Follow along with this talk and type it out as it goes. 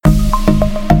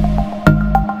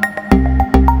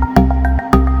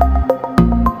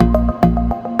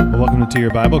to Your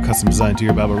Bible, custom designed to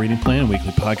your Bible reading plan,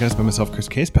 weekly podcast by myself, Chris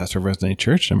Case, pastor of Resonate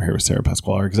Church. I'm here with Sarah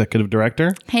Pasquale, our executive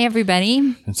director. Hey,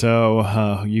 everybody. And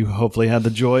so you hopefully had the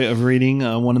joy of reading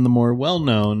one of the more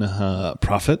well-known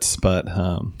prophets, but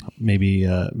maybe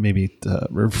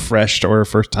refreshed or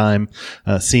first time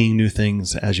seeing new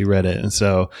things as you read it. And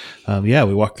so,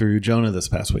 we walked through Jonah this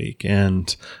past week,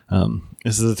 and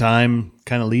this is a time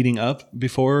kind of leading up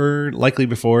likely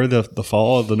before the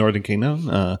fall of the Northern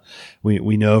Kingdom.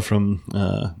 We know from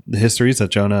the histories that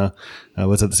Jonah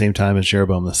was at the same time as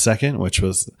Jeroboam II, which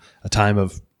was a time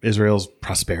of Israel's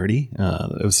prosperity.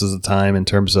 This was a time in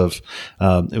terms of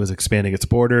it was expanding its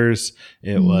borders.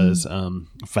 It was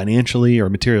financially or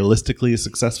materialistically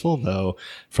successful, though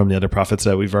from the other prophets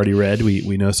that we've already read,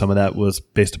 we know some of that was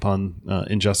based upon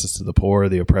injustice to the poor,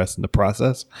 the oppressed in the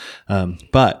process.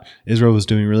 But Israel was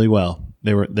doing really well.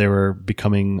 They were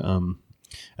becoming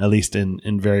at least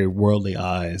in very worldly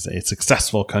eyes, a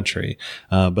successful country.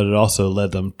 But it also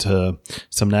led them to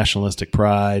some nationalistic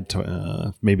pride,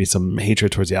 to maybe some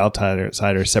hatred towards the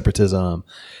outsider, separatism.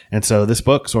 And so this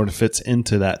book sort of fits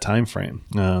into that time frame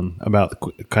about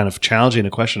kind of challenging the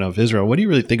question of Israel. What do you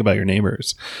really think about your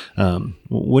neighbors?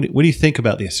 What do you think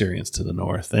about the Assyrians to the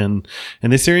north? And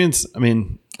the Assyrians, I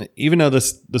mean, even though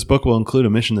this book will include a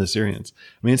mission to the Assyrians,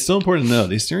 I mean, it's still important to know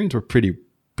the Assyrians were pretty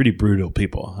brutal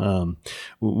people.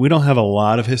 We don't have a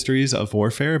lot of histories of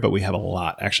warfare, but we have a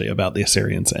lot actually about the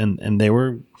Assyrians, and they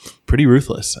were pretty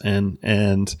ruthless,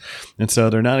 and so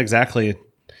they're not exactly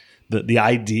the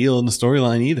ideal in the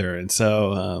storyline either. And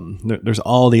so there's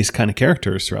all these kind of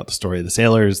characters throughout the story: the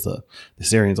sailors, the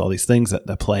Assyrians, all these things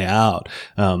that play out.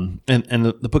 And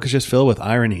the book is just filled with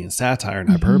irony and satire and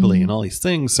hyperbole and all these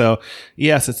things. So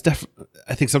yes, it's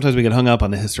I think sometimes we get hung up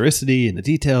on the historicity and the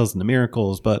details and the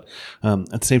miracles, but at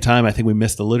the same time, I think we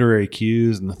miss the literary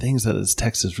cues and the things that this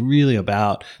text is really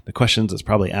about, the questions it's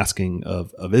probably asking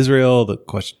of Israel, the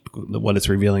question, what it's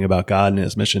revealing about God and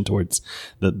his mission towards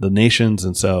the nations,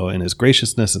 and his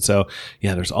graciousness. And so,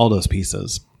 there's all those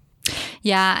pieces.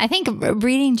 Yeah, I think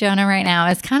reading Jonah right now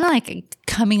is kind of like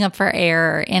coming up for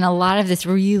air in a lot of this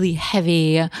really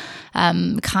heavy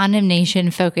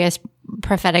condemnation-focused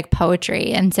prophetic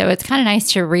poetry. And so it's kind of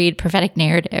nice to read prophetic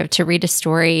narrative, to read a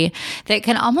story that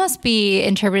can almost be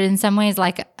interpreted in some ways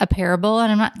like a parable. And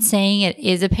I'm not saying it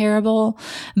is a parable,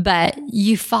 but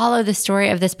you follow the story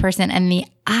of this person, and the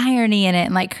irony in it,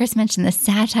 and like Chris mentioned, the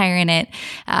satire in it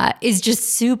is just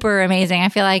super amazing. I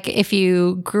feel like if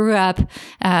you grew up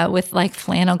with like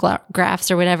flannel graphs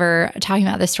or whatever talking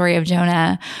about the story of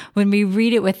Jonah, when we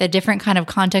read it with a different kind of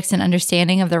context and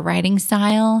understanding of the writing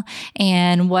style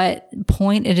and what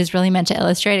point it is really meant to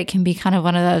illustrate, it can be kind of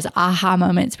one of those aha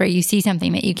moments where you see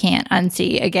something that you can't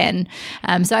unsee again.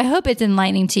 So I hope it's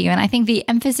enlightening to you. And I think the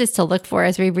emphasis to look for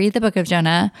as we read the book of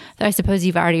Jonah, though I suppose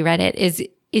you've already read it,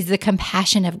 is the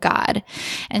compassion of God.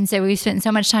 And so we've spent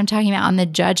so much time talking about on the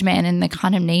judgment and the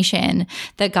condemnation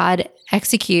that God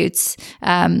executes,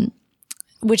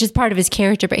 which is part of his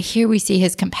character. But here we see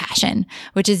his compassion,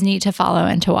 which is neat to follow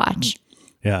and to watch.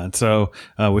 Yeah. And so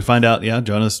we find out,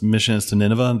 Jonah's mission is to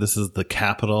Nineveh. This is the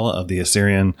capital of the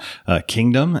Assyrian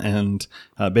kingdom. And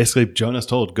basically Jonah's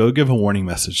told, go give a warning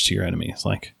message to your enemies.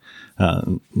 Like,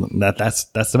 that's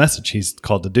the message he's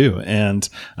called to do. And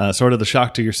sort of the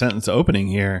shock to your sentence opening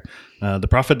here, the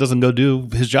prophet doesn't go do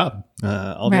his job.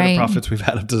 All the other prophets we've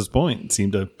had up to this point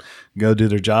seem to go do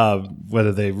their job,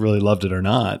 whether they really loved it or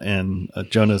not. And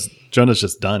Jonah's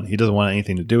just done. He doesn't want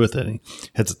anything to do with it. He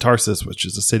heads to Tarsus, which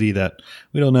is a city that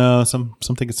we don't know. Some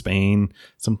think it's Spain.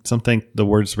 Some think the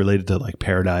word's related to like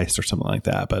paradise or something like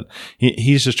that. But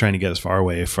he's just trying to get as far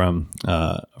away from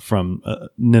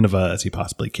Nineveh as he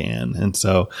possibly can. And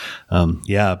so,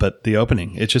 but the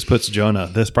opening, it just puts Jonah,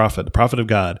 this prophet, the prophet of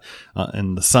God,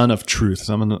 and the son of truth,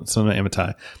 son of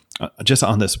Amittai, just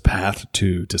on this path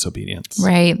to disobedience.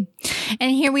 Right.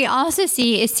 And here we also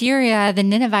see Assyria, the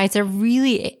Ninevites are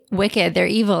really wicked. They're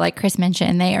evil, like Chris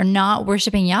mentioned. They are not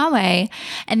worshiping Yahweh,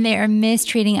 and they are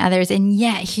mistreating others. And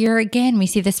yet here again, we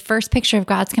see this first picture of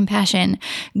God's compassion.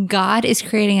 God is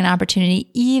creating an opportunity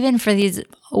even for these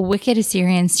wicked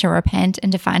Assyrians to repent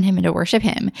and to find him and to worship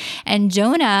him. And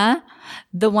Jonah,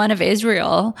 the one of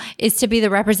Israel, is to be the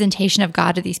representation of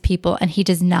God to these people, and he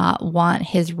does not want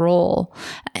his role.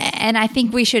 And I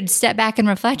think we should step back and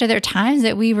reflect. Are there times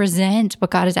that we resent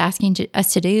what God is asking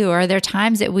us to do? Or are there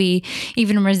times that we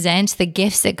even resent the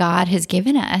gifts that God has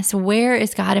given us? Where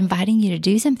is God inviting you to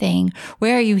do something?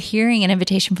 Where are you hearing an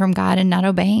invitation from God and not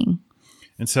obeying?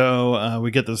 And so we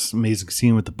get this amazing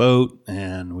scene with the boat,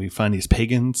 and we find these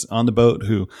pagans on the boat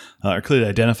who are clearly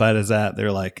identified as that.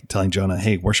 They're like telling Jonah,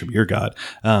 "Hey, worship your God."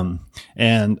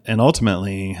 And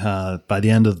ultimately, by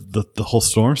the end of the whole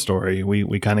storm story,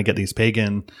 we kind of get these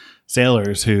pagan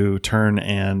sailors who turn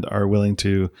and are willing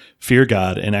to fear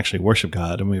God and actually worship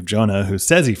God. And we have Jonah, who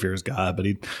says he fears God, but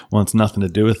he wants nothing to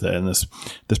do with it. And this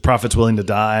prophet's willing to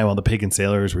die while the pagan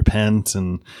sailors repent,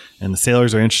 and the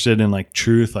sailors are interested in like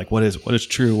truth, like what is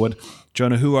true,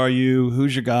 Jonah, who are you?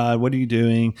 Who's your God? What are you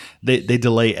doing? They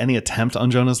delay any attempt on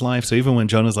Jonah's life. So even when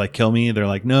Jonah's like, kill me, they're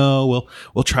like, no,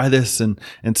 we'll try this. And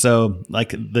so like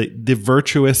the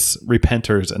virtuous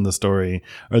repenters in the story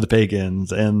are the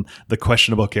pagans, and the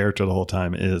questionable character the whole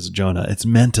time is Jonah. It's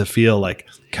meant to feel like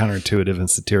counterintuitive and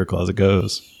satirical as it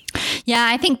goes. Yeah,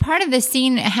 I think part of the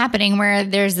scene happening where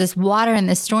there's this water in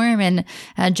the storm and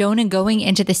Jonah going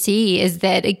into the sea is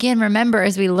that, again, remember,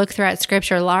 as we look throughout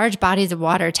scripture, large bodies of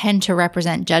water tend to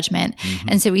represent judgment. Mm-hmm.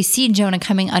 And so we see Jonah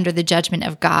coming under the judgment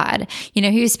of God. You know,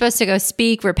 he was supposed to go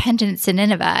speak repentance to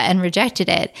Nineveh and rejected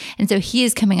it. And so he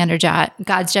is coming under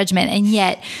God's judgment. And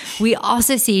yet we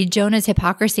also see Jonah's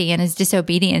hypocrisy and his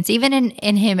disobedience, even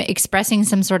in him expressing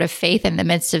some sort of faith in the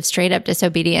midst of straight up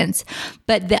disobedience.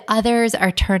 But the others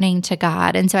are turning to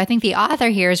God. And so I think the author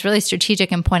here is really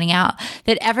strategic in pointing out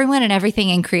that everyone and everything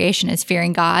in creation is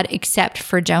fearing God except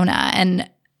for Jonah. And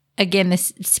again,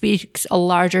 this speaks a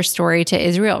larger story to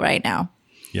Israel right now.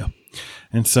 Yeah.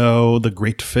 And so the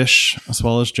great fish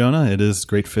swallows Jonah. It is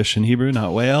great fish in Hebrew,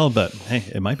 not whale, but hey,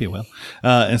 it might be whale.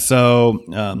 And so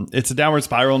it's a downward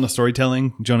spiral in the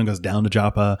storytelling. Jonah goes down to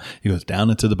Joppa. He goes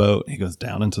down into the boat. He goes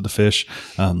down into the fish.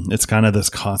 It's kind of this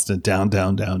constant down,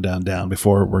 down, down, down, down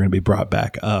before we're going to be brought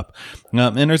back up.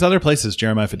 And there's other places,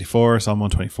 Jeremiah 54, Psalm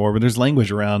 124, where there's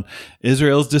language around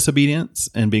Israel's disobedience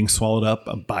and being swallowed up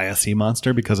by a sea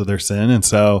monster because of their sin. And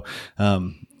so,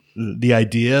 the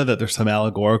idea that there's some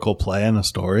allegorical play in the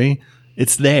story,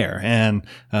 it's there. And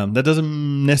that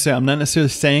doesn't necessarily, I'm not necessarily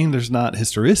saying there's not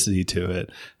historicity to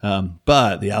it,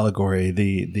 but the allegory,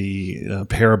 the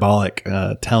parabolic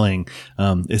telling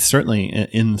is certainly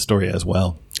in the story as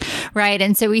well. Right.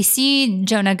 And so we see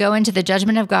Jonah go into the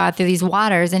judgment of God through these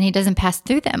waters, and he doesn't pass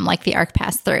through them like the ark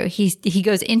passed through. He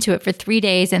goes into it for 3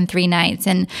 days and 3 nights.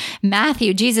 And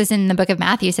Jesus in the book of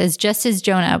Matthew says, just as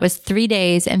Jonah was 3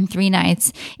 days and 3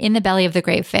 nights in the belly of the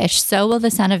great fish, so will the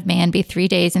Son of Man be 3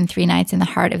 days and 3 nights in the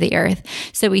heart of the earth.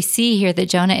 So we see here that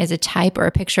Jonah is a type or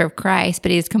a picture of Christ,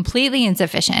 but he is completely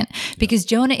insufficient because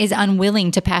Jonah is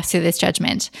unwilling to pass through this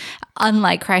judgment,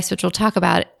 unlike Christ, which we'll talk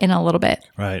about in a little bit.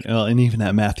 Right. Well, and even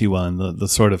that Matthew one, the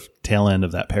sort of tail end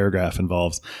of that paragraph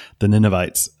involves the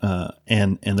Ninevites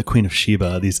and the Queen of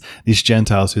Sheba, these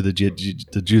Gentiles who the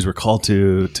Jews were called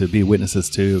to be witnesses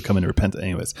to, come into repentance.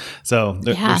 Anyways, so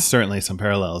there's certainly some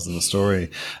parallels in the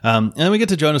story. And then we get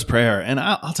to Jonah's prayer, and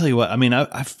I'll tell you what. I mean,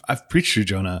 I've preached through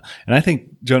Jonah, and I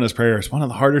think Jonah's prayer is one of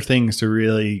the harder things to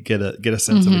really get a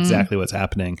sense of exactly what's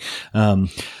happening.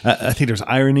 I think there's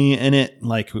irony in it,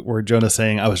 like where Jonah's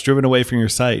saying, "I was driven away from your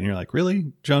sight," and you're like,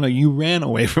 "Really, Jonah? You ran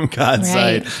away from God's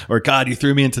sight," or "God, you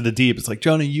threw me into the deep." It's like,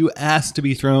 Jonah, you asked to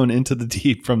be thrown into the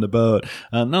deep from the boat.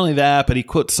 Not only that, but he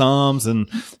quotes Psalms, and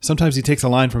sometimes he takes a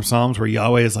line from Psalms where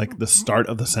Yahweh is like the start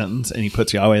of the sentence, and he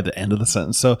puts Yahweh at the end of the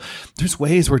sentence. So there's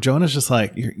ways where Jonah's just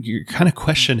like, you're kind of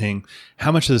questioning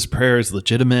how much of this prayer is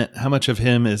legitimate, how much of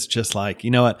him is just like,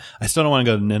 you know what, I still don't want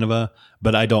to go to Nineveh,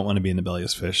 but I don't want to be in the belly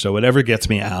of fish. So whatever gets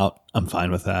me out, I'm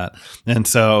fine with that. And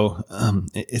so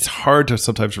it's hard to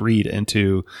sometimes read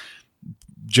into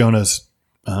Jonah's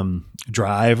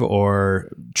drive or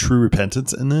true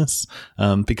repentance in this,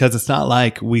 because it's not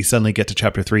like we suddenly get to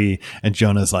chapter 3 and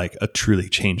Jonah's like a truly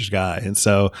changed guy. And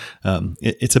so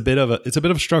it's a bit of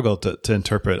a struggle to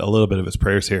interpret a little bit of his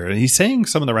prayers here. And he's saying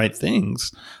some of the right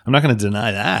things. I'm not going to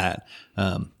deny that,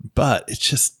 but it's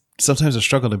just sometimes a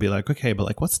struggle to be like, okay, but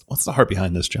like what's the heart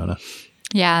behind this, Jonah?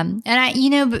 Yeah. And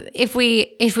if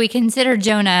we consider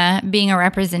Jonah being a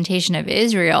representation of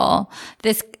Israel,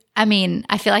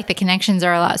 I feel like the connections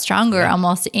are a lot stronger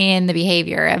almost in the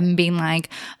behavior of being like,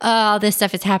 oh, this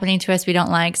stuff is happening to us we don't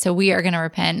like, so we are going to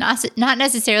repent. Not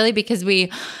necessarily because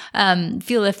we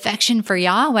feel affection for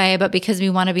Yahweh, but because we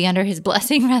want to be under his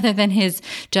blessing rather than his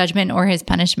judgment or his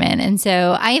punishment. And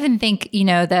so I even think,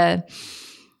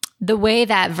 the way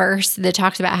that verse that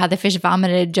talks about how the fish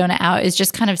vomited Jonah out is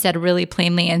just kind of said really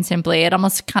plainly and simply. It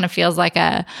almost kind of feels like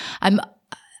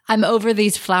I'm over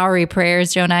these flowery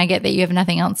prayers, Jonah. I get that you have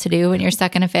nothing else to do when you're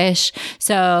stuck in a fish.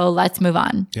 So let's move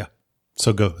on. Yeah.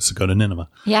 So go to Nineveh.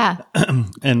 Yeah.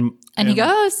 And And he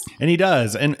goes. And he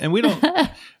does. And we don't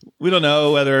we don't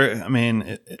know whether, I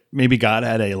mean, maybe God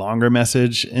had a longer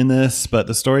message in this, but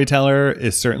the storyteller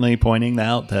is certainly pointing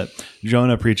out that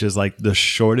Jonah preaches like the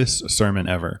shortest sermon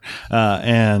ever.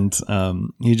 And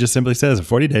he just simply says, in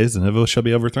 40 days, Nineveh shall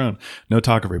be overthrown. No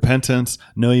talk of repentance,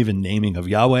 no even naming of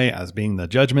Yahweh as being the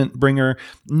judgment bringer.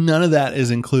 None of that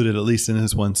is included, at least in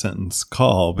his one sentence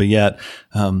call. But yet,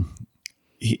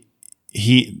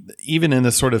 he even in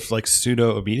this sort of like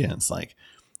pseudo obedience, like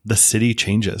the city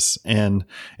changes and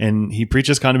he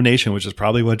preaches condemnation, which is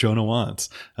probably what Jonah wants.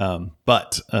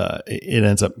 But it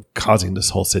ends up causing this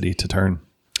whole city to turn.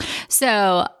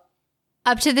 So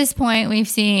up to this point, we've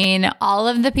seen all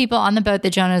of the people on the boat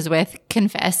that Jonah's with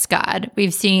confess God.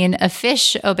 We've seen a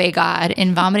fish obey God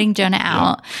in vomiting Jonah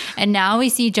out. Yeah. And now we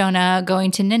see Jonah going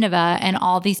to Nineveh and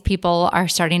all these people are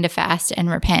starting to fast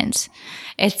and repent.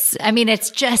 It's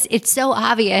so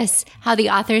obvious how the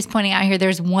author is pointing out here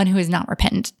there's one who is not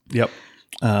repentant. Yep.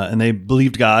 And they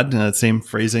believed God, same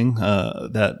phrasing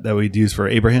that we'd use for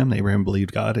Abraham. Abraham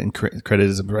believed God and credited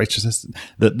as righteousness.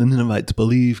 The Ninevites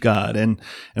believe God. And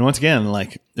once again,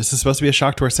 like, this is supposed to be a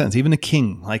shock to our sense. Even the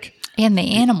king, like... And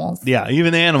the animals. Yeah,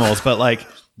 even the animals. But like,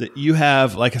 you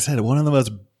have, like I said, one of the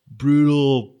most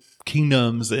brutal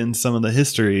kingdoms in some of the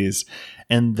histories,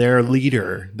 and their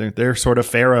leader, their sort of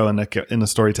pharaoh in the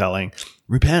storytelling,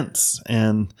 repents,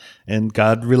 and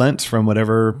God relents from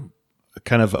whatever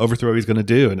kind of overthrow he's going to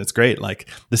do. And it's great. Like,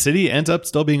 the city ends up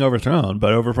still being overthrown,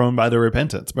 but overthrown by their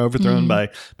repentance, but overthrown by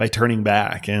turning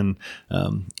back. And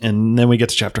then we get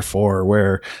to chapter 4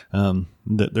 where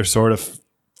there's sort of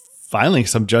finally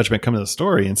some judgment coming to the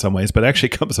story in some ways, but actually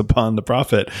comes upon the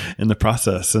prophet in the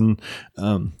process.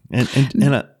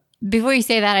 Before you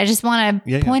say that, I just want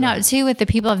to point out too, with the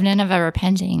people of Nineveh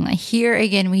repenting, like, here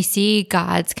again, we see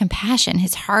God's compassion,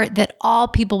 his heart that all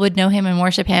people would know him and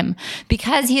worship him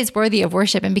because he is worthy of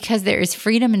worship and because there is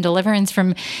freedom and deliverance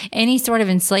from any sort of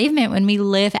enslavement when we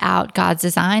live out God's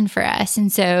design for us.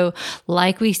 And so,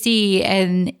 like we see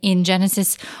in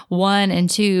Genesis 1 and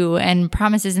 2 and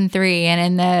promises in 3 and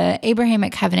in the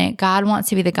Abrahamic covenant, God wants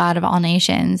to be the God of all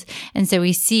nations. And so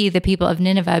we see the people of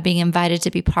Nineveh being invited to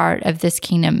be part of this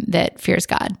kingdom that fears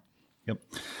God. Yep.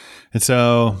 And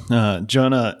so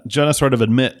Jonah sort of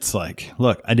admits, like,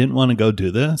 look, I didn't want to go do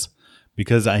this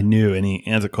because I knew, and he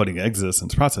ends up quoting Exodus in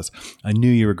this process, I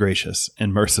knew you were gracious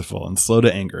and merciful and slow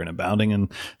to anger and abounding in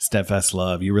steadfast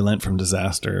love. You relent from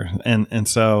disaster. And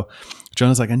so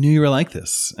Jonah's like, I knew you were like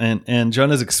this. And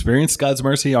Jonah's experienced God's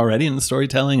mercy already in the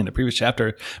storytelling in the previous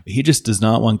chapter, but he just does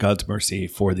not want God's mercy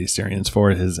for the Assyrians,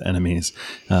 for his enemies.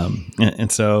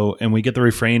 And we get the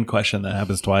refrain question that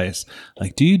happens twice.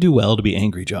 Like, do you do well to be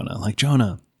angry, Jonah? Like,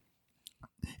 Jonah,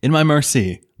 in my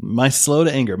mercy, my slow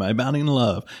to anger, my abounding in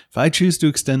love, if I choose to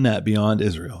extend that beyond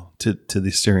Israel to the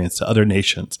Assyrians, to other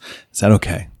nations, is that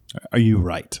okay? Are you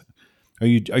right? Are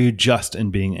you just in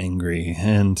being angry?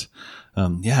 And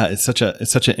it's such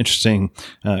an interesting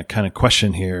kind of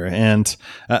question here. And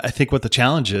I think what the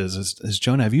challenge is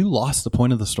Jonah, have you lost the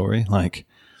point of the story? Like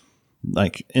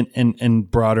and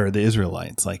broader, the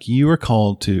Israelites, like, you are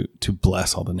called to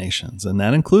bless all the nations. And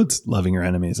that includes loving your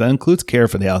enemies. That includes care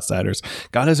for the outsiders.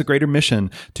 God has a greater mission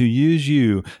to use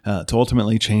you to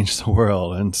ultimately change the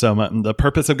world. And so the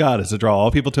purpose of God is to draw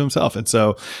all people to himself. And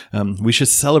so we should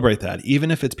celebrate that, even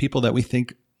if it's people that we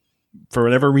think for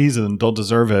whatever reason don't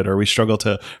deserve it, or we struggle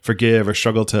to forgive, or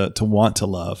struggle to want to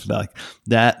love. Like,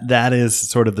 that is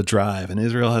sort of the drive. And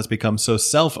Israel has become so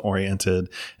self-oriented,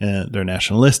 and they're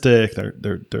nationalistic,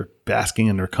 they're basking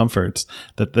in their comforts,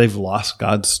 that they've lost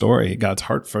God's story, God's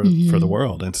heart for the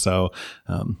world. And so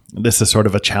this is sort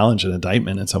of a challenge, an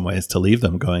indictment in some ways, to leave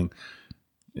them going,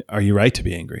 are you right to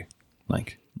be angry?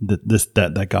 Like,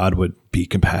 that God would be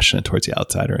compassionate towards the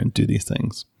outsider and do these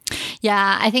things.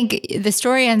 Yeah, I think the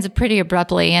story ends pretty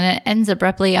abruptly, and it ends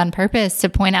abruptly on purpose to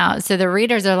point out. So the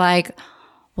readers are like,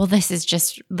 well, this is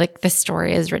just like, this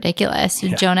story is ridiculous.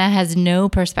 Yeah. Jonah has no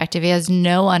perspective. He has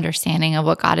no understanding of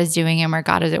what God is doing and where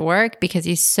God is at work, because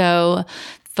he's so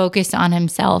focused on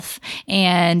himself.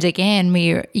 And again,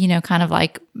 we, kind of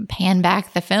like pan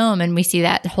back the film, and we see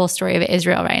that whole story of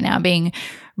Israel right now being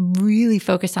really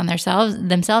focused on themselves,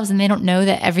 and they don't know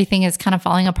that everything is kind of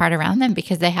falling apart around them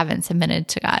because they haven't submitted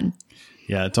to God.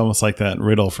 Yeah, it's almost like that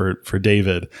riddle for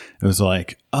David. It was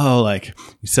like, you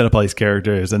set up all these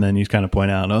characters, and then you kind of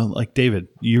point out, like, David,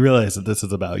 you realize that this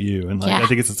is about you. And I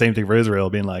think it's the same thing for Israel,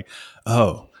 being like,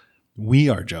 oh, we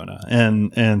are Jonah.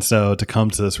 And so to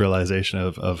come to this realization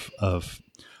of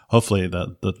hopefully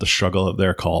the struggle of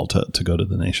their call to go to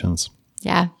the nations.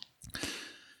 Yeah.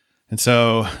 And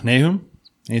so, Nahum,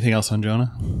 Anything else on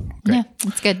Jonah? Great. Yeah,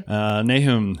 that's good.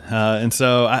 Nahum. And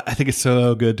so I think it's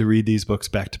so good to read these books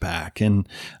back to back. And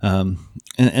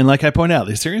like I point out,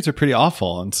 the Assyrians are pretty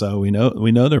awful. And so we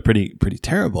know they're pretty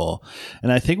terrible.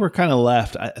 And I think we're kind of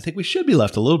left, I think we should be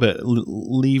left a little bit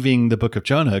leaving the book of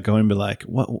Jonah going to be like,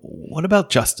 what about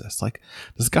justice? Like,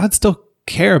 does God still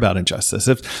care about injustice?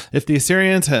 If the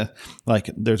Assyrians had,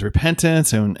 like, there's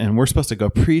repentance and we're supposed to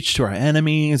go preach to our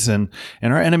enemies and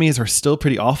our enemies are still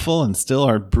pretty awful and still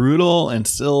are brutal and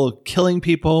still killing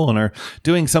people and are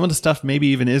doing some of the stuff maybe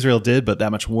even Israel did, but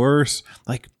that much worse.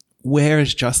 Like, where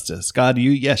is justice? God,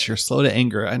 yes, you're slow to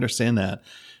anger. I understand that.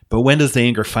 But when does the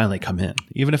anger finally come in?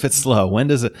 Even if it's slow, when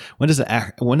does it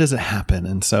happen?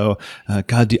 And so,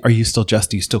 God, are you still just?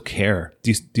 Do you still care?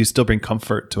 Do you still bring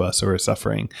comfort to us who are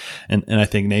suffering? And I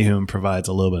think Nahum provides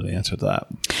a little bit of the answer to that.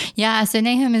 Yeah. So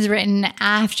Nahum is written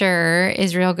after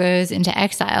Israel goes into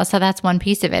exile. So that's one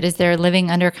piece of it, is they're living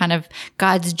under kind of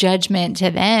God's judgment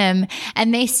to them.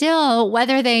 And they still,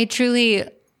 whether they truly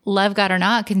love God or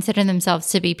not, consider themselves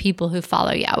to be people who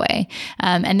follow Yahweh.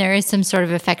 And there is some sort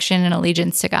of affection and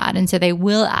allegiance to God. And so they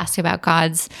will ask about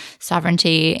God's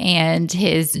sovereignty and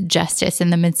his justice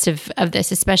in the midst of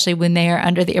this, especially when they are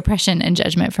under the oppression and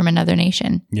judgment from another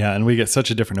nation. Yeah, and we get such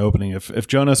a different opening. If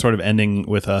Jonah is sort of ending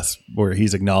with us where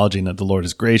he's acknowledging that the Lord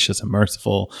is gracious and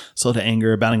merciful, slow to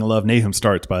anger, abounding in love, Nahum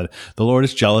starts by the Lord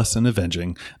is jealous and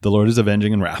avenging. The Lord is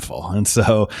avenging and wrathful. And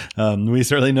so we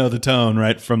certainly know the tone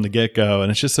right from the get-go. And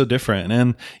it's just so different.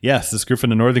 And yes, this group from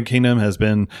the northern kingdom has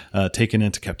been taken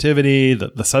into captivity.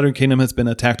 The southern kingdom has been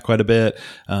attacked quite a bit.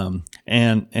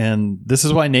 And this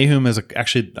is why Nahum is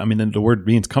actually, I mean, the word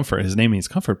means comfort. His name means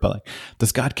comfort, but like,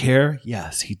 does God care?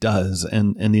 Yes, he does.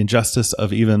 And the injustice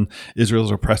of even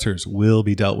Israel's oppressors will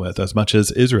be dealt with as much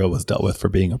as Israel was dealt with for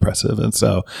being oppressive. And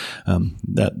so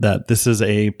that this is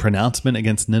a pronouncement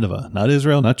against Nineveh, not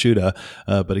Israel, not Judah,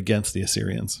 but against the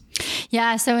Assyrians.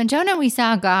 Yeah. So in Jonah, we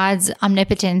saw God's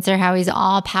omnipotence, or how he's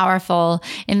all powerful,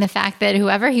 in the fact that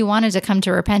whoever he wanted to come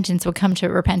to repentance would come to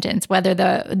repentance, whether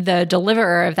the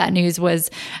deliverer of that news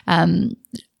was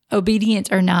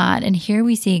obedient or not. And here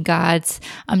we see God's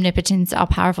omnipotence, all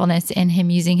powerfulness in him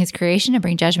using his creation to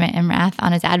bring judgment and wrath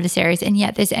on his adversaries. And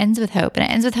yet this ends with hope. And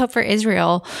it ends with hope for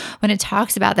Israel when it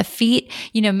talks about the feet,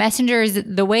 messengers.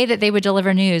 The way that they would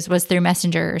deliver news was through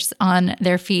messengers on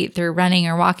their feet, through running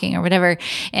or walking or whatever.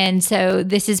 And so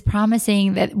this is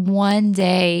promising that one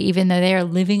day, even though they are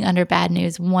living under bad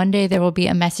news, one day there will be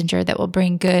a messenger that will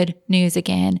bring good news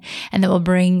again and that will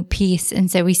bring peace.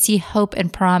 And so we see hope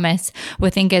and promise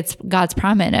within God's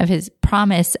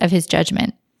promise of his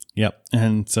judgment. Yep.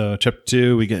 And so chapter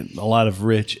 2, we get a lot of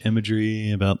rich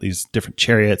imagery about these different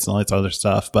chariots and all this other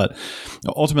stuff, but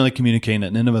ultimately communicating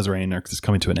that Nineveh's reign is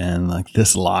coming to an end. Like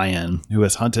this lion who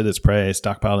has hunted its prey,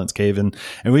 stockpiled in its cave. And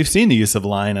we've seen the use of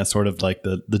lion as sort of like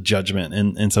the judgment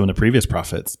in some of the previous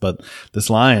prophets. But this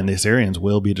lion, the Assyrians,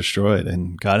 will be destroyed,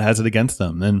 and God has it against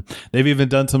them. And they've even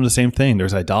done some of the same thing.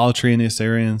 There's idolatry in the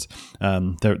Assyrians,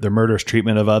 their murderous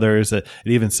treatment of others. It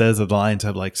even says that the lions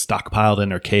have like stockpiled in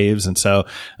their caves. And so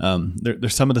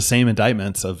there's some of the same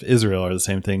indictments of Israel are the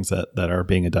same things that are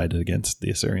being indicted against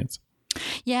the Assyrians.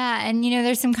 Yeah. And,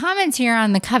 there's some comments here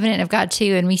on the covenant of God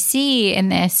too. And we see in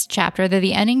this chapter that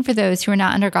the ending for those who are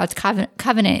not under God's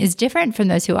covenant is different from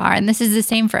those who are. And this is the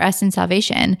same for us in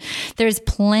salvation. There's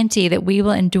plenty that we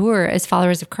will endure as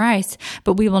followers of Christ,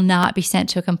 but we will not be sent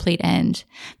to a complete end,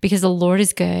 because the Lord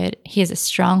is good. He is a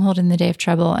stronghold in the day of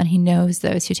trouble, and he knows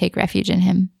those who take refuge in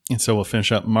him. And so we'll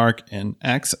finish up Mark and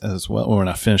Acts as well. Well, we're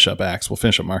not finish up Acts. We'll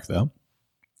finish up Mark though.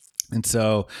 And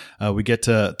so we get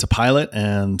to Pilate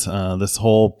and this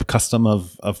whole custom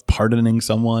of pardoning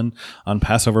someone on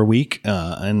Passover week.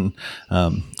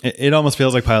 It almost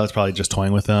feels like Pilate's probably just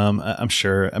toying with them. I'm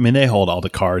sure. I mean, they hold all the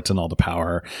cards and all the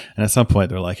power. And at some point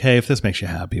they're like, hey, if this makes you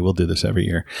happy, we'll do this every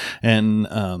year. And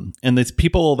these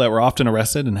people that were often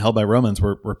arrested and held by Romans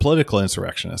were political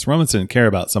insurrectionists. Romans didn't care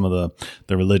about some of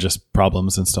the religious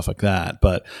problems and stuff like that,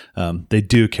 but they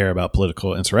do care about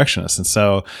political insurrectionists. And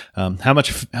so how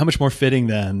much more fitting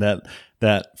then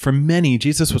that for many,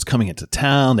 Jesus was coming into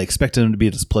town. They expected him to be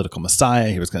this political messiah.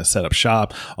 He was going to set up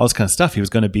shop, all this kind of stuff. He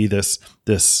was going to be this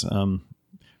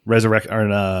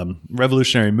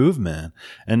revolutionary movement.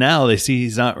 And now they see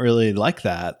he's not really like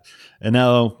that. And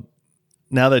now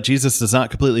that Jesus does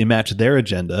not completely match their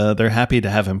agenda, they're happy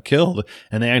to have him killed.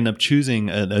 And they end up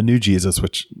choosing a new Jesus,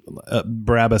 which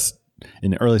Barabbas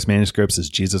in the earliest manuscripts is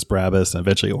Jesus Barabbas, and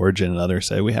eventually Origen and others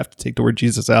say we have to take the word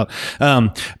Jesus out.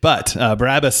 But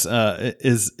Barabbas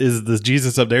is the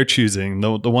Jesus of their choosing,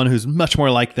 the one who's much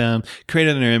more like them,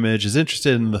 created in their image, is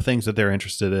interested in the things that they're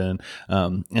interested in,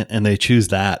 and they choose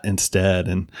that instead.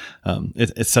 And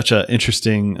it's such an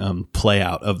interesting play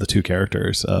out of the two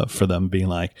characters for them being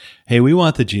like, hey, we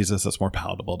want the Jesus that's more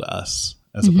palatable to us,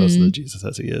 as opposed to the Jesus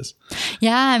as he is.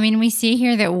 Yeah, I mean, we see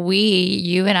here that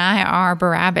you and I are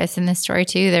Barabbas in this story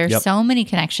too. There's so many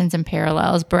connections and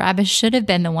parallels. Barabbas should have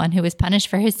been the one who was punished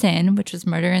for his sin, which was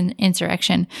murder and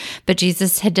insurrection. But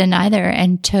Jesus had done neither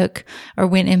and took or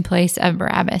went in place of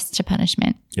Barabbas to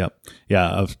punishment. Yep.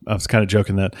 Yeah, I was kind of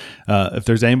joking that if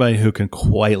there's anybody who can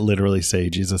quite literally say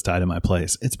Jesus died in my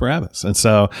place, it's Barabbas. And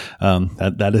so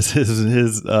that is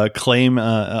his claim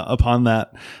upon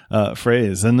that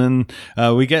phrase. And then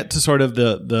we get to sort of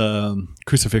the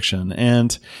crucifixion.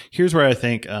 And here's where I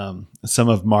think some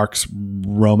of Mark's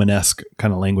Romanesque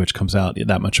kind of language comes out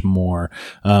that much more.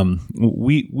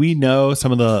 We know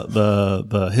some of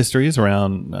the histories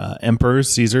around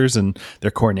emperors, Caesars, and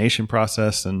their coronation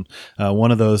process. And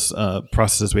one of those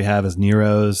processes we have is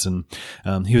Nero's. And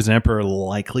he was an emperor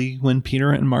likely when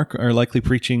Peter and Mark are likely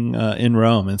preaching in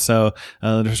Rome. And so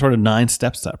there's sort of 9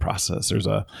 steps to that process.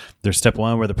 There's step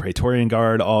 1 where the Praetorian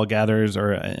Guard all gathers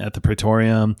or at the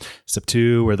Praetorium. Step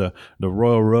 2 where the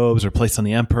royal robes are placed on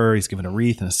the emperor. He's given a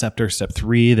wreath and a scepter. Step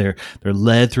 3, they're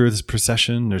led through this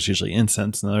procession. There's usually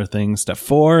incense and other things. Step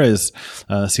 4 is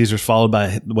Caesar's followed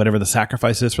by whatever the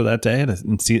sacrifice is for that day.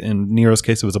 In Nero's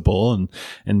case, it was a bull,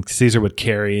 and Caesar would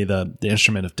carry the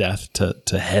instrument of death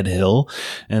to Head Hill.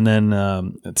 And then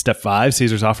at step 5,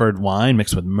 Caesar's offered wine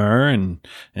mixed with myrrh,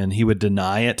 and he would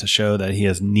deny it to show that he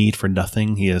has need for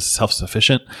nothing. He is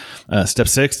self-sufficient. Step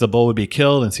 6, the bull would be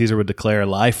killed, and Caesar would declare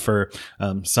life for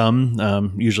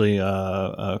some, usually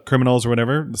criminals or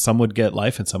whatever. Some would get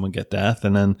life and some would get death.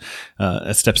 And then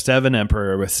at step 7,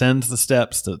 emperor ascends the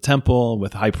steps to the temple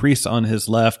with high priest on his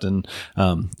left and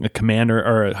a commander,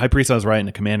 or a high priest on his right and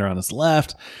a commander on his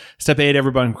left. Step 8,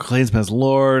 everybody proclaims him as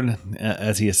Lord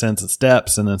as he ascends the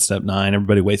steps. And then step 9,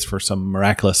 everybody waits for some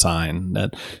miraculous sign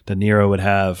that Nero would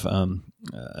have.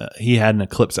 He had an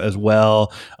eclipse as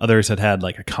well. Others had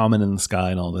like a comet in the sky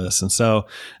and all this. And so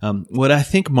what I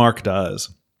think Mark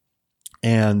does,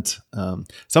 and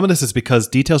some of this is because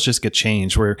details just get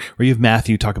changed, where you have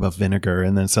Matthew talk about vinegar,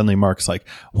 and then suddenly Mark's like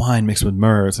wine mixed with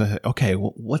myrrh. It's like, okay,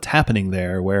 well, what's happening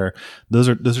there? Where those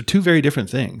are 2 very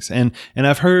different things. And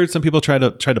I've heard some people try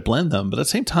to blend them, but at the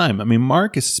same time, I mean,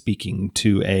 Mark is speaking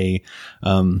to a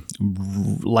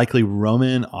likely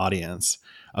Roman audience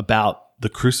about the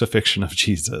crucifixion of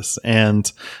Jesus.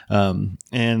 And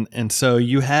so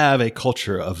you have a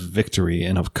culture of victory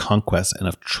and of conquest and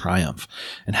of triumph.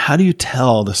 And how do you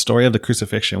tell the story of the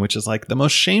crucifixion, which is like the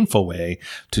most shameful way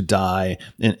to die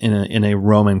in a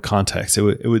Roman context?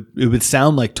 It would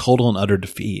sound like total and utter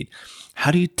defeat. How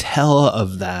do you tell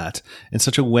of that in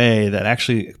such a way that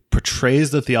actually portrays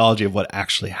the theology of what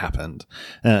actually happened?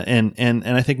 And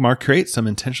I think Mark creates some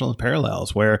intentional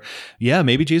parallels where, yeah,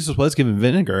 maybe Jesus was given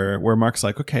vinegar, where Mark's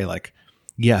like, okay, like,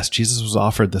 yes, Jesus was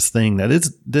offered this thing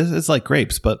this is like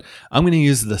grapes, but I'm going to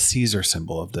use the Caesar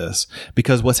symbol of this,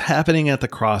 because what's happening at the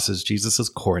cross is Jesus's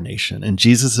coronation and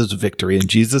Jesus's victory and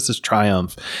Jesus's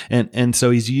triumph. And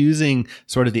so he's using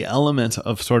sort of the element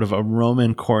of sort of a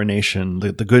Roman coronation,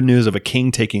 the good news of a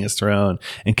king taking his throne,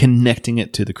 and connecting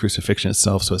it to the crucifixion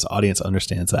itself. So his audience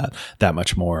understands that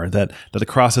much more, that the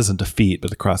cross isn't defeat,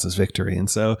 but the cross is victory. And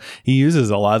so he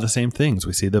uses a lot of the same things.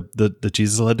 We see the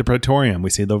Jesus led to Praetorium. We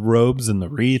see the robes and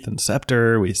the wreath and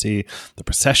scepter. We see the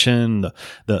procession.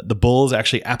 The bull is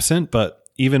actually absent, but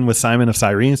even with Simon of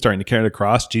Cyrene starting to carry the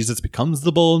cross, Jesus becomes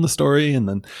the bull in the story. And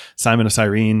then Simon of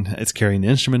Cyrene is carrying the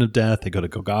instrument of death. They go to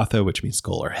Golgotha, which means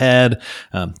skull or head.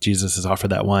 Jesus is offered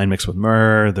that wine mixed with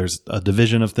myrrh. There's a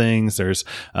division of things. There's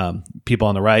people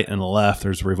on the right and the left.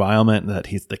 There's revilement that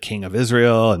he's the king of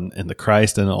Israel and the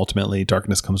Christ. And ultimately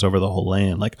darkness comes over the whole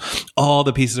land. Like all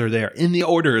the pieces are there in the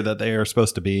order that they are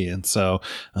supposed to be. And so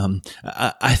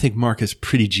I think Mark is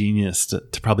pretty genius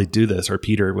to probably do this, or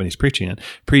Peter when he's preaching it,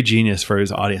 pretty genius for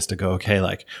his audience to go, okay,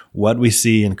 like what we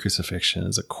see in crucifixion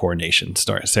is a coronation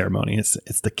ceremony.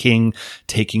 It's the king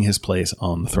taking his place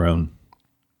on the throne.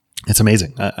 It's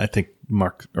amazing. I think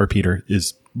Mark or Peter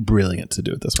is brilliant to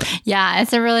do it this way. Yeah,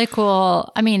 it's a really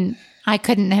cool, I mean, I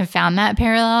couldn't have found that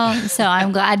parallel, so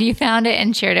I'm glad you found it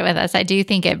and shared it with us. I do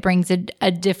think it brings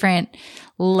a different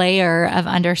layer of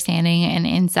understanding and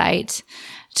insight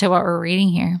to what we're reading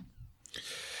here.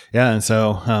 Yeah. And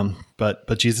so,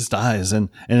 but Jesus dies, and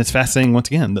it's fascinating. Once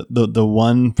again, the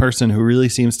one person who really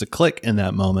seems to click in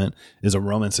that moment is a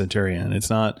Roman centurion. It's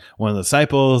not one of the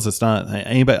disciples. It's not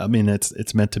anybody. I mean,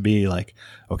 it's meant to be like,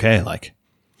 okay, like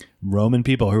Roman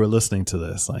people who are listening to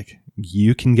this, like,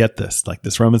 you can get this, like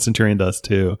this Roman centurion does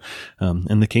too.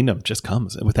 And the kingdom just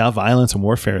comes without violence and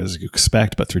warfare as you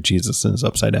expect, but through Jesus and his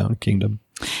upside down kingdom.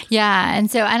 Yeah. And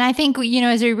I think,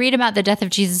 as we read about the death of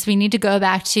Jesus, we need to go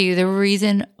back to the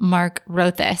reason Mark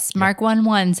wrote this. Mark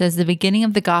 1:1 says, the beginning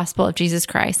of the gospel of Jesus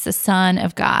Christ, the Son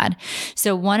of God.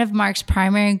 So one of Mark's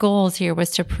primary goals here was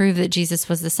to prove that Jesus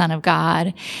was the Son of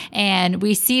God. And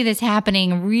we see this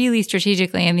happening really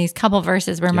strategically in these couple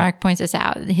verses where Mark points us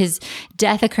out. His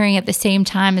death occurring at the same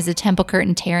time as the temple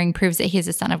curtain tearing proves that he is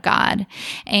the Son of God.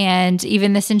 And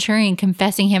even the centurion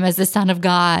confessing him as the Son of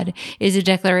God is a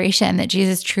declaration that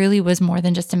Jesus truly was more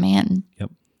than just a man.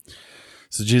 Yep.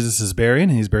 So Jesus is buried,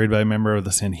 and he's buried by a member of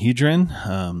the Sanhedrin.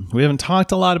 We haven't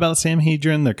talked a lot about the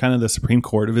Sanhedrin. They're kind of the Supreme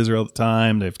Court of Israel at the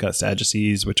time. They've got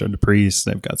Sadducees, which are the priests.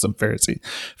 They've got some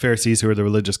Pharisees who are the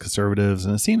religious conservatives.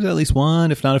 And it seems at least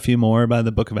one, if not a few more, by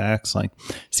the book of Acts, like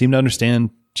seem to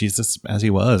understand Jesus as he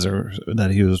was, or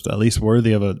that he was at least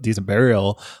worthy of a decent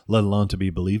burial, let alone to be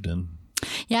believed in.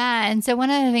 Yeah. And so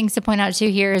one of the things to point out too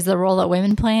here is the role that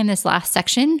women play in this last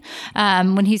section.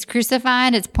 When he's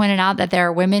crucified, it's pointed out that there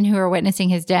are women who are witnessing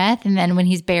his death. And then when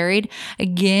he's buried,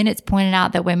 again, it's pointed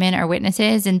out that women are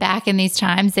witnesses. And back in these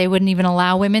times, they wouldn't even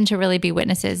allow women to really be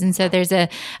witnesses. And so there's a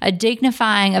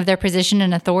dignifying of their position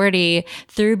and authority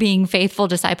through being faithful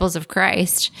disciples of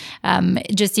Christ.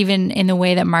 Just even in the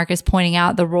way that Mark is pointing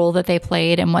out the role that they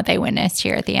played and what they witnessed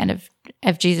here at the end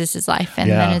of Jesus' life and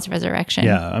then his resurrection.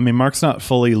 Yeah. I mean, Mark's not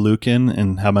fully Lucan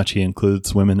in how much he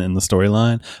includes women in the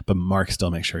storyline, but Mark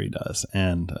still makes sure he does.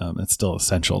 And it's still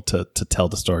essential to tell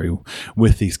the story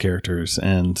with these characters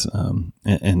and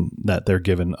that they're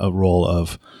given a role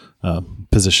of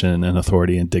position and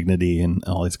authority and dignity and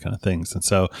all these kind of things. And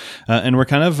so, and we're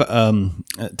kind of,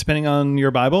 depending on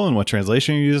your Bible and what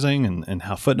translation you're using and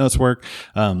how footnotes work,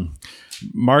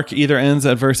 Mark either ends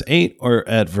at verse 8 or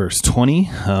at verse 20,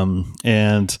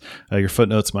 and your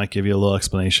footnotes might give you a little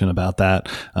explanation about that.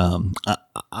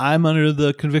 I'm under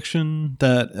the conviction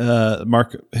that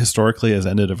Mark historically has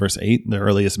ended at verse 8. The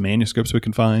earliest manuscripts we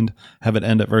can find have it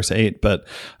end at verse 8, but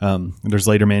there's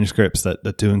later manuscripts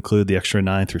that do include the extra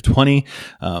 9 through 20.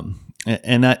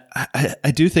 And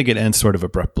I do think it ends sort of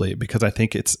abruptly, because I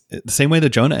think it's the same way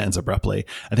that Jonah ends abruptly.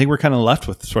 I think we're kind of left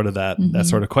with sort of that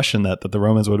sort of question that the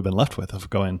Romans would have been left with, of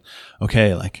going,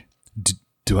 okay, like,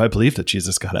 do I believe that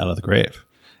Jesus got out of the grave?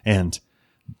 And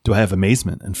do I have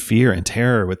amazement and fear and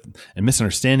terror and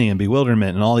misunderstanding and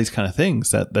bewilderment and all these kind of things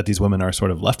that these women are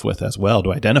sort of left with as well?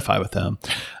 Do I identify with them?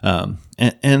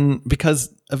 And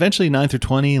because eventually 9 through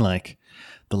 20, like,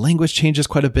 the language changes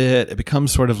quite a bit. It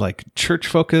becomes sort of like church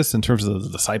focused in terms of the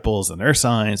disciples and their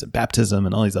signs and baptism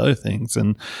and all these other things.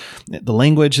 And the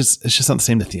language it's just not the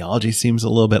same. The theology seems a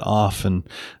little bit off. And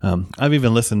I've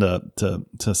even listened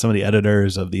to some of the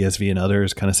editors of the ESV and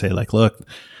others kind of say, like, look,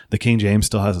 the King James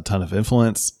still has a ton of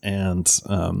influence. And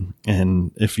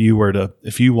if you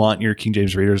want your King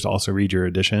James readers to also read your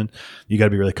edition, you got to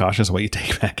be really cautious of what you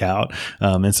take back out.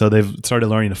 And so they've started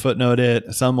learning to footnote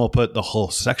it. Some will put the whole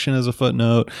section as a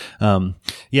footnote.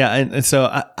 And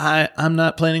so I'm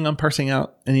not planning on parsing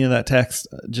out any of that text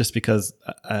just because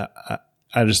I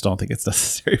just don't think it's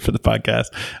necessary for the podcast.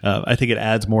 I think it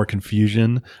adds more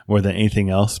confusion more than anything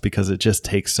else, because it just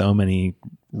takes so many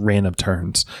random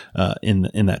turns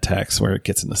in that text where it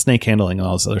gets into snake handling and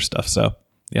all this other stuff. So,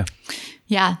 yeah.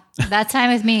 Yeah, that's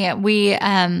fine with me.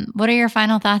 What are your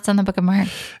final thoughts on the book of Mark?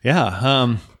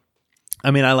 Yeah.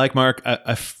 I mean, I like Mark.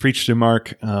 I've preached to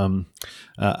Mark.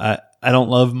 I don't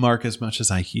love Mark as much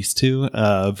as I used to.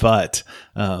 But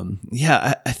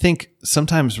I think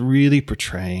sometimes really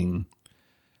portraying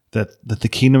that the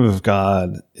kingdom of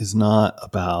God is not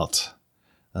about,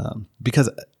 because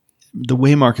the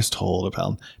way Mark is told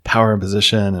about power and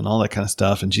position and all that kind of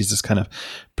stuff, and Jesus kind of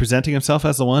presenting himself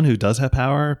as the one who does have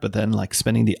power, but then like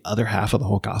spending the other half of the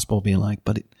whole gospel being like,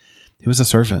 but he was a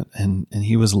servant and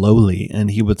he was lowly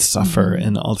and he would suffer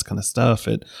and all this kind of stuff.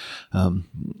 It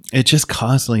just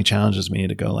constantly challenges me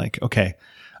to go like, okay,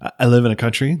 I live in a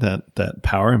country that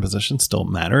power and position still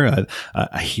matter.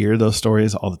 I hear those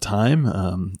stories all the time.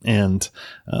 And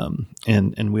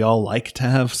we all like to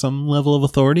have some level of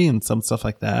authority and some stuff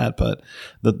like that. But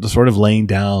the sort of laying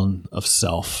down of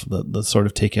self, the sort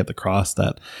of taking up the cross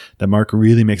that Mark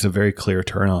really makes a very clear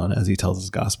turn on as he tells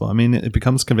his gospel. I mean, it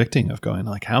becomes convicting of going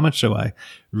like, how much do I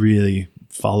really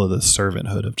follow the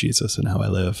servanthood of Jesus and how I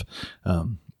live?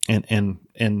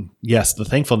 and yes, the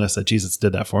thankfulness that Jesus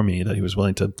did that for me, that he was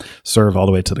willing to serve all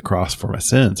the way to the cross for my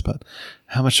sins. But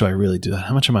how much do I really do that?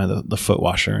 How much am I the foot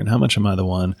washer? And how much am I the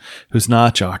one who's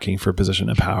not jockeying for position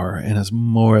and power and is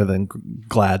more than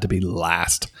glad to be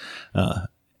last,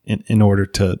 in order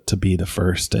to be the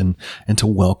first and to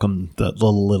welcome the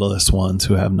littlest ones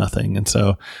who have nothing. And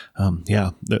so,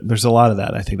 there's a lot of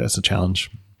that. I think that's a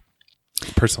challenge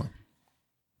personally.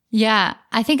 Yeah.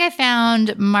 I think I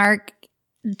found Mark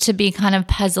to be kind of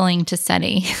puzzling to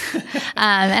study.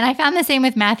 And I found the same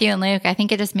with Matthew and Luke. I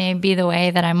think it just may be the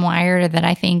way that I'm wired or that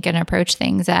I think and approach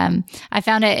things. I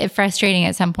found it frustrating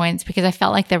at some points because I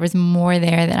felt like there was more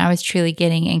there than I was truly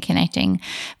getting and connecting.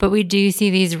 But we do see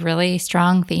these really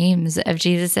strong themes of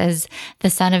Jesus as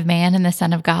the Son of Man and the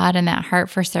Son of God and that heart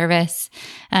for service.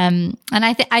 And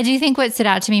I do think what stood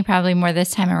out to me probably more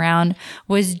this time around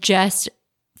was just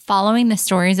following the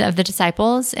stories of the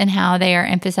disciples and how they are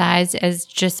emphasized as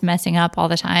just messing up all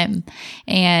the time.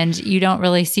 And you don't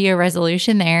really see a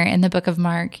resolution there in the book of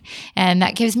Mark. And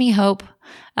that gives me hope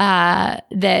that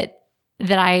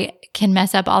I can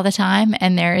mess up all the time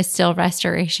and there is still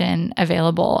restoration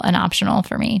available and optional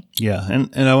for me. Yeah. And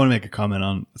I want to make a comment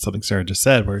on something Sarah just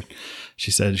said, where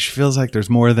she said she feels like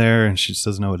there's more there and she just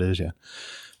doesn't know what it is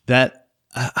yet.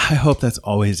 I hope that's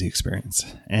always the experience.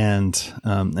 And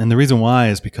the reason why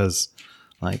is because,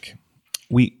 like,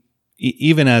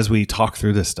 even as we talk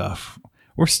through this stuff,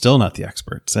 we're still not the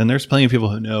experts. And there's plenty of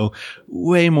people who know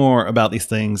way more about these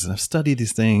things and have studied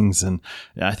these things. And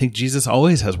I think Jesus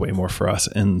always has way more for us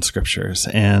in scriptures.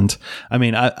 And I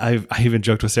mean, I even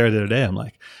joked with Sarah the other day. I'm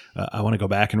like, I want to go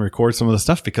back and record some of the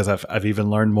stuff because I've even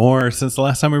learned more since the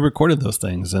last time we recorded those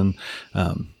things. And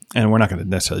we're not going to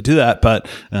necessarily do that, but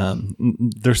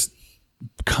there's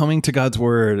coming to God's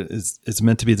word is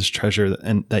meant to be this treasure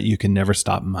and that you can never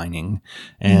stop mining.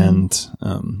 And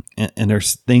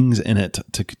there's things in it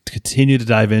to continue to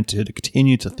dive into, to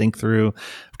continue to think through,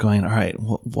 going, all right,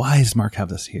 well, why does Mark have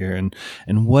this here? And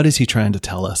what is he trying to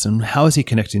tell us? And how is he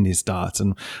connecting these dots?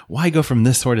 And why go from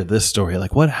this story to this story?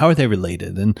 Like how are they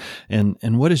related?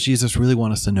 And what does Jesus really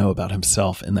want us to know about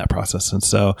himself in that process? And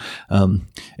so,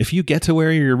 if you get to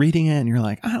where you're reading it and you're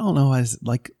like, I don't know, I was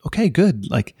like, okay, good.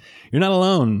 Like you're not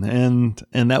alone.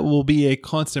 And that will be a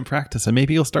constant practice. And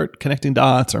maybe you'll start connecting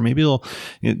dots, or maybe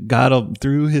God will,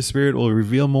 through his Spirit, will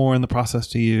reveal more in the process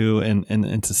to you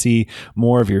and to see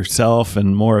more of yourself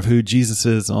and more of who Jesus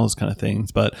is and all those kind of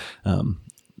things. But,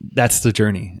 that's the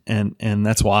journey. And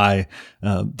that's why,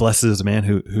 blessed is a man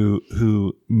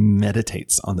who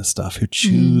meditates on this stuff, who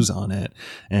chews on it.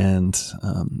 And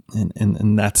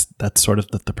that's sort of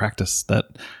the practice that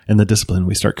and the discipline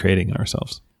we start creating in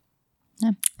ourselves.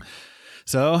 Yeah.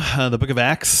 So the book of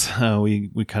Acts, we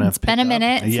kind of it's been a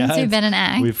minute since we've been in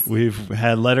Acts. We've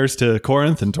had letters to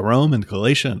Corinth and to Rome and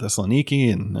Galatia and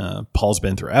Thessaloniki, and Paul's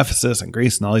been through Ephesus and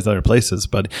Greece and all these other places,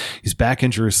 but he's back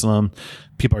in Jerusalem.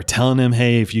 People are telling him,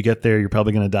 hey, if you get there, you're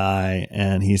probably going to die.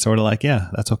 And he's sort of like, yeah,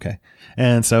 that's okay.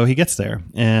 And so he gets there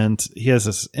and he has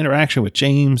this interaction with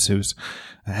James,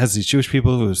 has these Jewish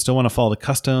people who still want to follow the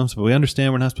customs, but we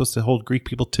understand we're not supposed to hold Greek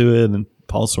people to it. And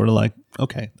Paul's sort of like,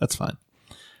 okay, that's fine.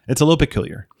 It's a little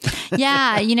peculiar.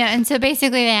 Yeah, and so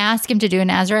basically they ask him to do a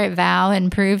Nazirite vow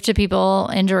and prove to people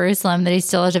in Jerusalem that he's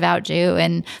still a devout Jew.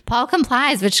 And Paul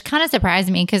complies, which kind of surprised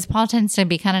me because Paul tends to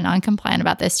be kind of non-compliant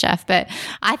about this stuff. But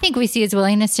I think we see his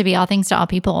willingness to be all things to all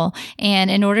people. And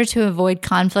in order to avoid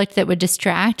conflict that would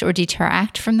distract or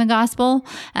detract from the gospel,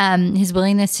 his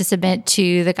willingness to submit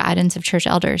to the guidance of church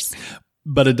elders.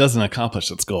 But it doesn't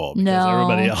accomplish its goal because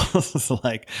everybody else is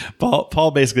like, Paul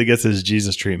basically gets his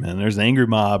Jesus treatment. There's an angry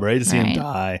mob ready to see him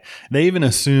die. They even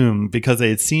assume, because they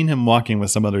had seen him walking with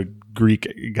some other Greek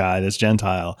guy, this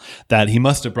Gentile, that he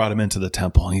must have brought him into the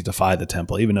temple and he defied the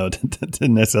temple, even though it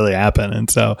didn't necessarily happen. And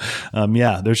so,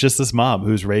 there's just this mob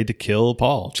who's ready to kill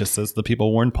Paul, just as the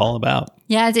people warned Paul about.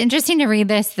 Yeah, it's interesting to read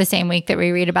this the same week that we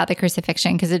read about the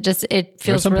crucifixion because it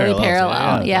feels really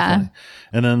parallel. Yeah.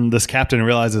 And then this captain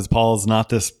realizes Paul's not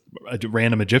this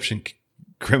random Egyptian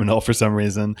criminal for some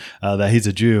reason, that he's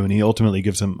a Jew, and he ultimately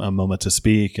gives him a moment to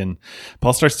speak. And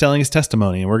Paul starts telling his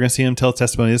testimony, and we're going to see him tell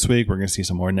testimony this week. We're going to see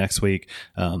some more next week.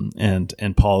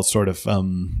 And Paul's sort of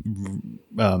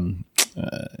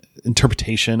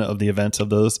interpretation of the events of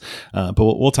those. But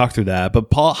we'll talk through that. But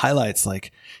Paul highlights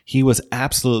he was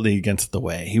absolutely against the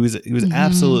way. He was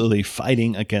absolutely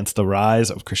fighting against the rise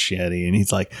of Christianity. And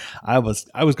he's like, I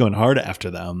was going hard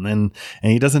after them. And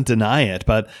he doesn't deny it.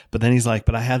 But then he's like,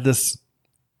 but I had this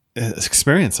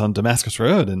experience on Damascus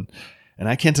Road, and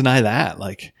I can't deny that.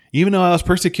 Even though I was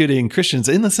persecuting Christians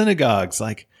in the synagogues,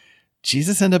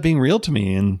 Jesus ended up being real to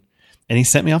me. And and he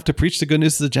sent me off to preach the good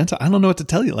news to the Gentiles. I don't know what to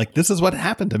tell you. Like, this is what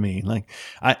happened to me. Like,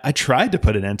 I tried to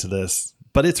put an end to this,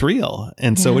 but it's real.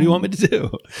 And so what do you want me to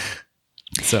do?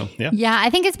 So, yeah. Yeah, I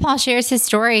think as Paul shares his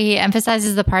story, he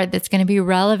emphasizes the part that's going to be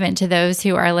relevant to those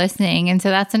who are listening. And so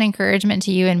that's an encouragement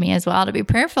to you and me as well to be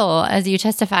prayerful as you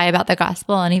testify about the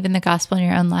gospel and even the gospel in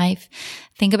your own life.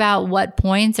 Think about what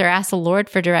points, or ask the Lord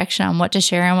for direction on what to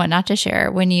share and what not to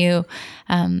share when you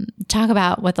talk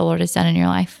about what the Lord has done in your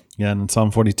life. Yeah, and in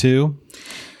Psalm 42.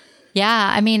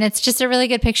 Yeah, I mean, it's just a really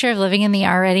good picture of living in the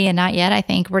already and not yet. I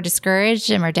think we're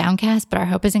discouraged and we're downcast, but our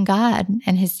hope is in God,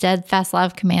 and his steadfast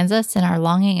love commands us, and our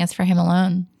longing is for him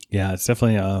alone. Yeah, it's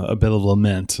definitely a bit of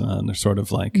lament. They're sort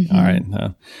of like, all right,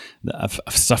 I've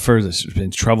suffered, there's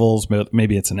been troubles,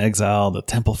 maybe it's an exile, the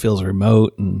temple feels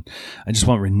remote, and I just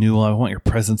want renewal. I want your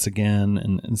presence again.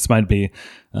 And this might be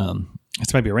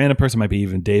a random person, might be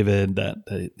even David,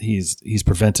 that he's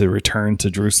prevented return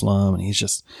to Jerusalem, and he's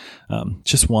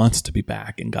just wants to be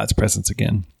back in God's presence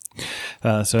again.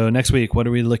 So next week, what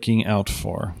are we looking out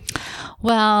for?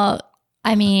 Well,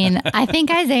 I mean, I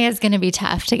think Isaiah is going to be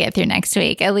tough to get through next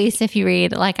week, at least if you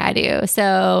read like I do.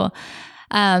 So,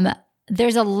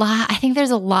 there's a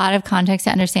lot of context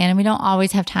to understand, and we don't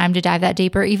always have time to dive that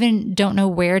deep, or even don't know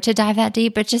where to dive that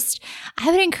deep. But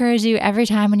I would encourage you every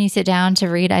time when you sit down to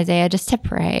read Isaiah, just to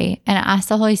pray and ask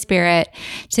the Holy Spirit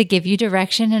to give you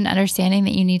direction and understanding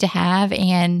that you need to have,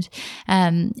 and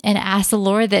ask the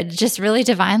Lord that just really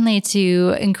divinely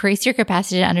to increase your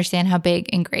capacity to understand how big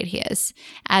and great he is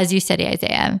as you study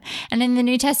Isaiah. And in the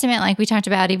New Testament, like we talked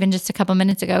about even just a couple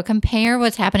minutes ago, compare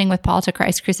what's happening with Paul to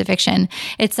Christ's crucifixion.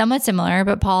 It's somewhat similar,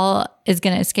 but Paul is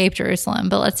going to escape Jerusalem,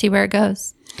 but let's see where it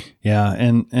goes. Yeah.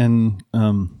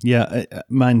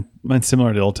 Mine's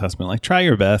similar to the Old Testament. Like, try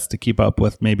your best to keep up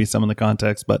with maybe some of the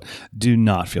context, but do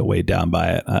not feel weighed down by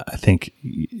it. I think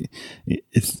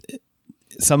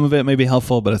some of it may be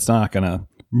helpful, but it's not going to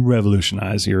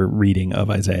revolutionize your reading of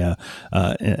Isaiah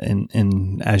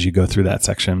in as you go through that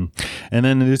section. And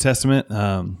then the New Testament,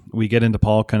 we get into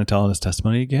Paul kind of telling his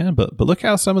testimony again, but look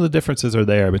how some of the differences are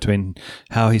there between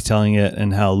how he's telling it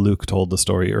and how Luke told the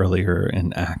story earlier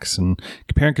in Acts. And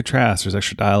compare and contrast, there's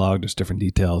extra dialogue, there's different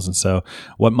details. And so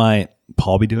what might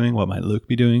Paul be doing? What might Luke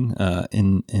be doing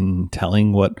in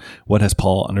telling what has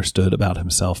Paul understood about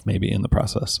himself maybe in the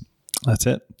process? That's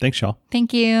it. Thanks, y'all.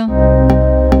 Thank you.